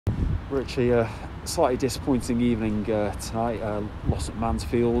Richie, slightly disappointing evening tonight. Loss at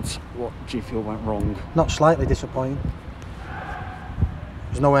Mansfield. What do you feel went wrong? Not slightly disappointing.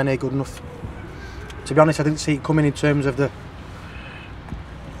 It was nowhere near good enough. To be honest, I didn't see it coming in terms of the...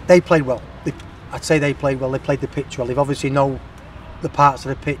 They played well. I'd say they played well. They played the pitch well. They've obviously know the parts of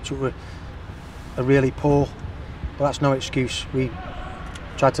the pitch are really poor, but that's no excuse. We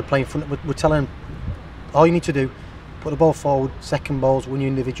tried to play in front. We're telling them, all you need to do, put the ball forward, second balls, win your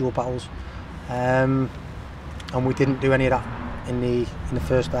individual battles, and we didn't do any of that in the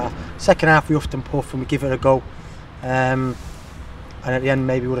first half. Second half we huffed and puffed and we give it a go, and at the end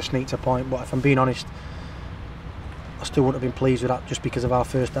maybe we would have sneaked a point. But if I'm being honest, I still wouldn't have been pleased with that just because of our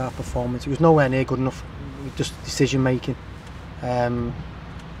first half performance. It was nowhere near good enough. Just decision making.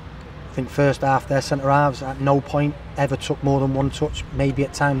 I think first half their centre halves at no point ever took more than one touch. Maybe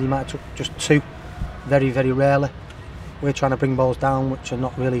at times they might have took just two, very rarely. We're trying to bring balls down which are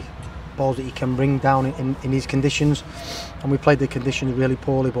not really balls that you can bring down in these conditions, and we played the conditions really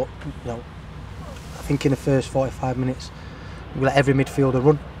poorly. But you know, I think in the first 45 minutes we let every midfielder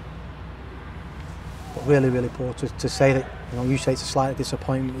run, but really poor. To say that, you know, you say it's a slight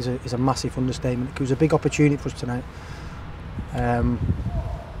disappointment is a massive understatement. It was a big opportunity for us tonight,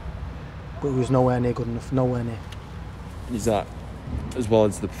 but it was nowhere near good enough. Nowhere near. Is that, as well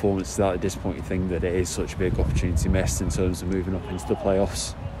as the performance, is that a disappointing thing that it is such a big opportunity missed in terms of moving up into the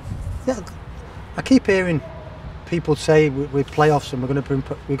playoffs? Yeah, I keep hearing people say we're playoffs and we're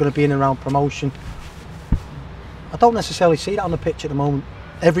going to be in and around promotion. I don't necessarily see that on the pitch at the moment.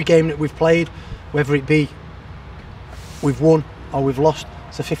 Every game that we've played, whether it be we've won or we've lost,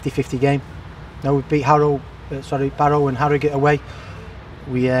 it's a 50-50 game. Now we beat Barrow and Harrogate away.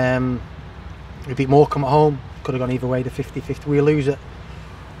 We beat Morecambe at home. Could have gone either way, the 50-50. We lose at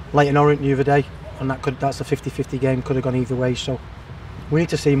Leighton Orient the other day, and that's a 50-50 game, could have gone either way. So we need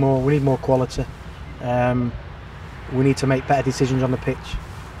to see more, we need more quality. We need to make better decisions on the pitch.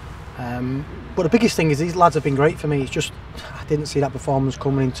 But the biggest thing is these lads have been great for me. It's just, I didn't see that performance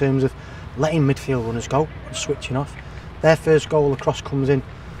coming in terms of letting midfield runners go and switching off. Their first goal, the cross comes in.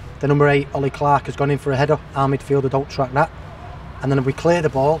 The number 8, Ollie Clark, has gone in for a header. Our midfielder don't track that. And then we clear the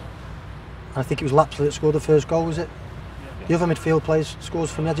ball. And I think it was Lapsley that scored the first goal, was it? The other midfield players scores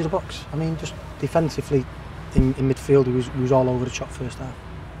from the edge of the box. I mean, just defensively in midfield, he was all over the shop first half.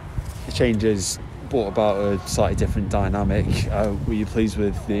 The changes brought about a slightly different dynamic. Were you pleased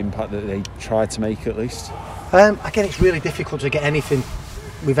with the impact that they tried to make at least? Again, it's really difficult to get anything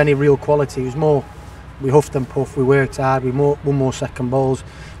with any real quality. It was more, we huffed and puffed, we worked hard, we won more second balls.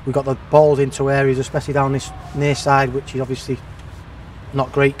 We got the balls into areas, especially down this near side, which is obviously not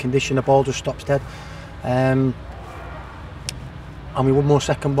great condition. The ball just stops dead, and we won more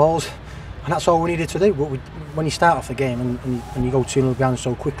second balls, and that's all we needed to do. But when you start off the game and you go 2-0 behind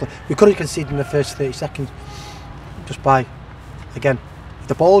so quickly, we could have conceded in the first 30 seconds just by, again, if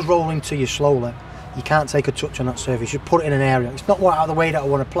the ball's rolling to you slowly, you can't take a touch on that surface. You put it in an area. It's not out of the way that I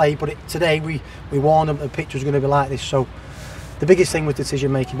want to play, but today we warned them the pitch was going to be like this. So the biggest thing was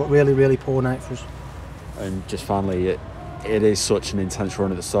decision making, but really poor night for us. And just finally, it is such an intense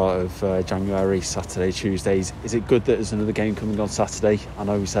run at the start of January, Saturday, Tuesdays. Is it good that there's another game coming on Saturday? I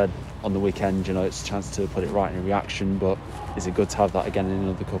know we said on the weekend, you know, it's a chance to put it right in a reaction, but is it good to have that again in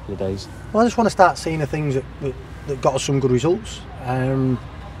another couple of days? Well, I just want to start seeing the things that got us some good results. You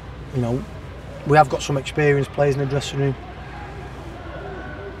know, we have got some experienced players in the dressing room,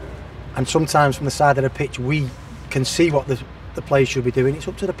 and sometimes from the side of the pitch we can see what the players should be doing. It's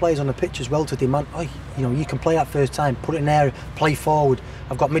up to the players on the pitch as well to demand, oh, you know, you can play that first time, put it in there, play forward.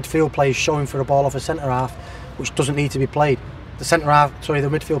 I've got midfield players showing for a ball off a centre half which doesn't need to be played. The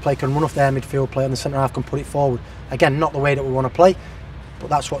midfield player can run off their midfield player and the centre half can put it forward. Again, not the way that we want to play, but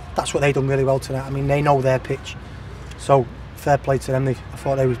that's what they've done really well tonight. I mean, they know their pitch, so fair play to them. I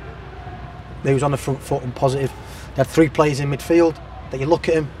thought they was on the front foot and positive. They had 3 players in midfield that you look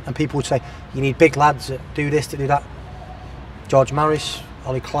at them and people would say you need big lads that do this, to do that. George Maris,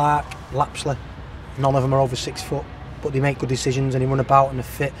 Ollie Clark, Lapsley, none of them are over 6 foot, but they make good decisions and they run about and they're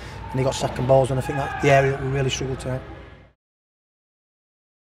fit and they got second balls, and I think that's the area that we really struggled tonight.